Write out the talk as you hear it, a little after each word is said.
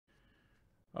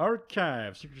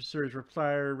Archive, Secret Series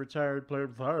retired player.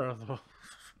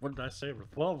 What did I say?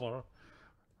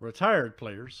 Retired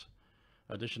players.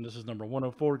 Edition. This is number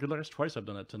 104. Good luck. That's twice I've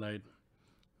done that tonight.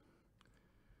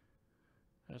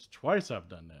 That's twice I've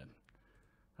done that.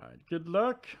 All right. Good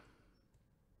luck.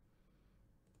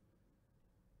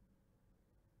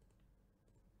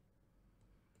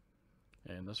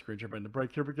 And let's screen jump in the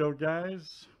break. Here we go,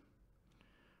 guys.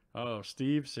 Oh,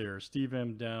 Steve's here. Steve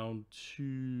M down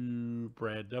to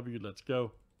Brad W. Let's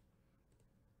go.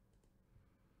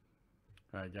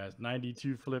 All right, guys.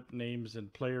 92 flip names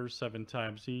and players 7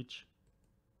 times each.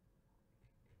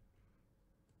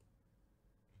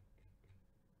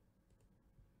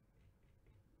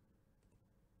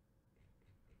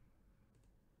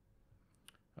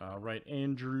 All right,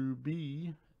 Andrew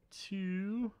B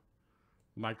to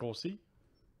Michael C.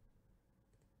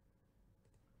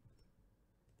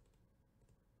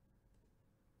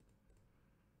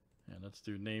 And let's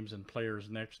do names and players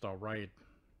next. All right.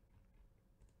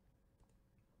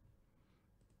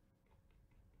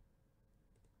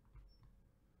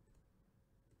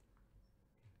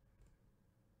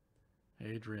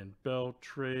 Adrian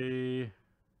Beltre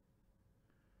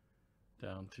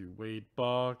down to Wade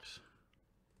Boggs.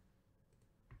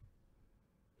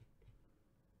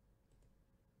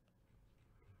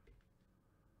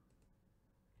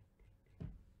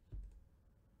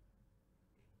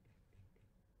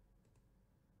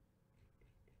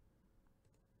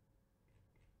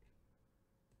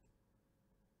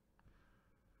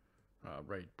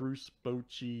 Right, Bruce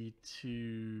Bochy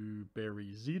to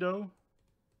Barry Zito.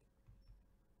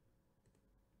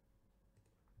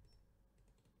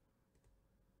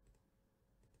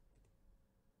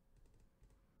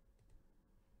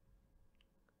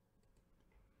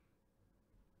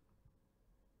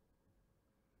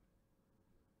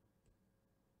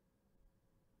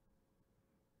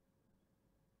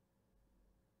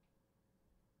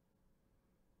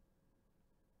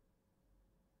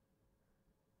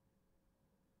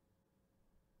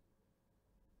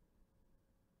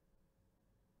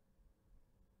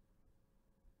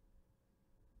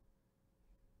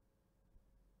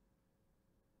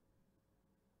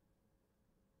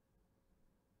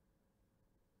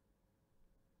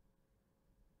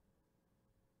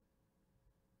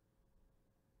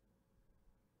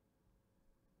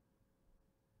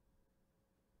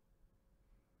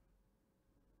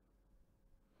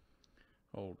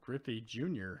 Oh, Griffey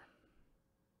Jr.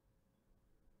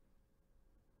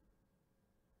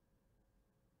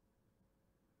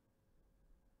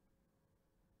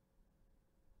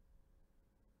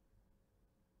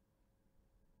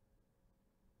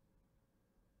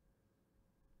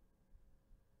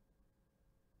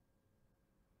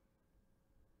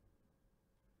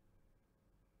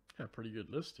 Got a pretty good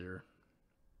list here.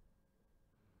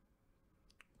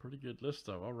 Pretty good list,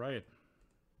 though. All right.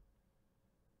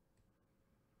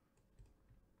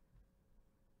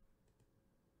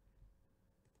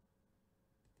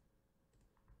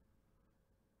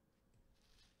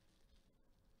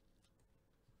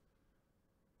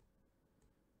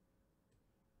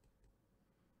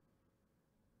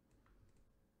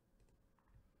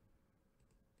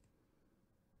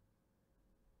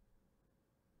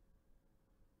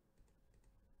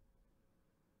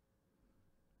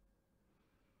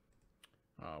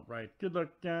 All right. Good luck,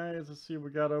 guys. Let's see what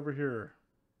we got over here.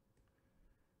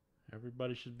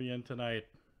 Everybody should be in tonight.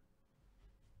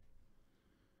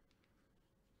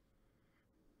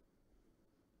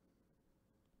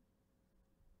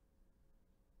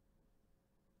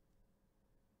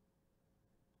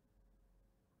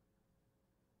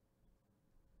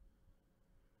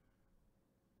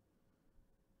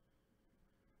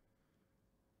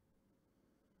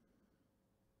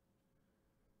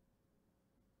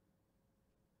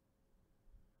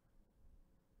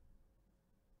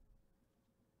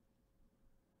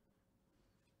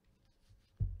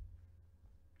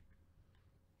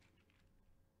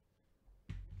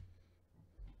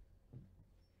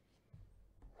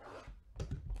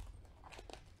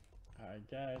 All right,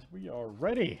 guys. We are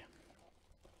ready.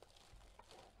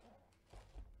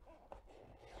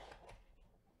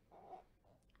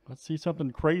 Let's see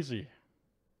something crazy.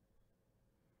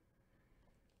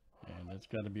 And it's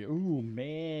got to be, ooh,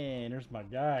 man, there's my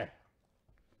guy.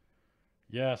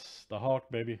 Yes, the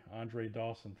Hawk, baby. Andre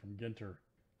Dawson from Ginter.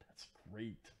 That's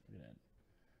great. Look at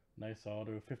that. Nice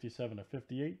auto. 57 to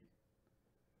 58.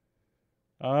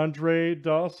 Andre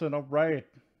Dawson, all right.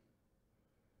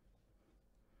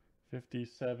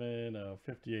 57 of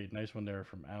 58. Nice one there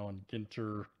from Alan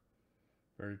Ginter.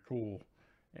 Very cool.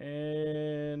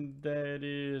 And that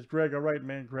is Greg. All right,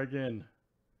 man. Greg in.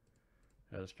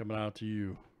 That is coming out to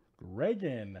you.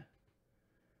 Reagan.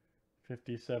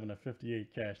 57 of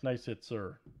 58 cash. Nice hit,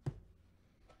 sir.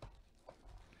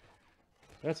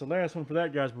 That's the last one for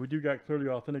that, guys, but we do got Clearly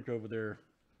Authentic over there.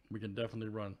 We can definitely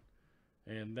run.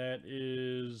 And that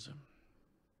is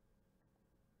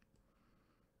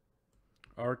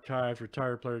Archives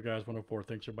Retired Player, guys, 104.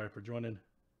 Thanks, everybody, for joining.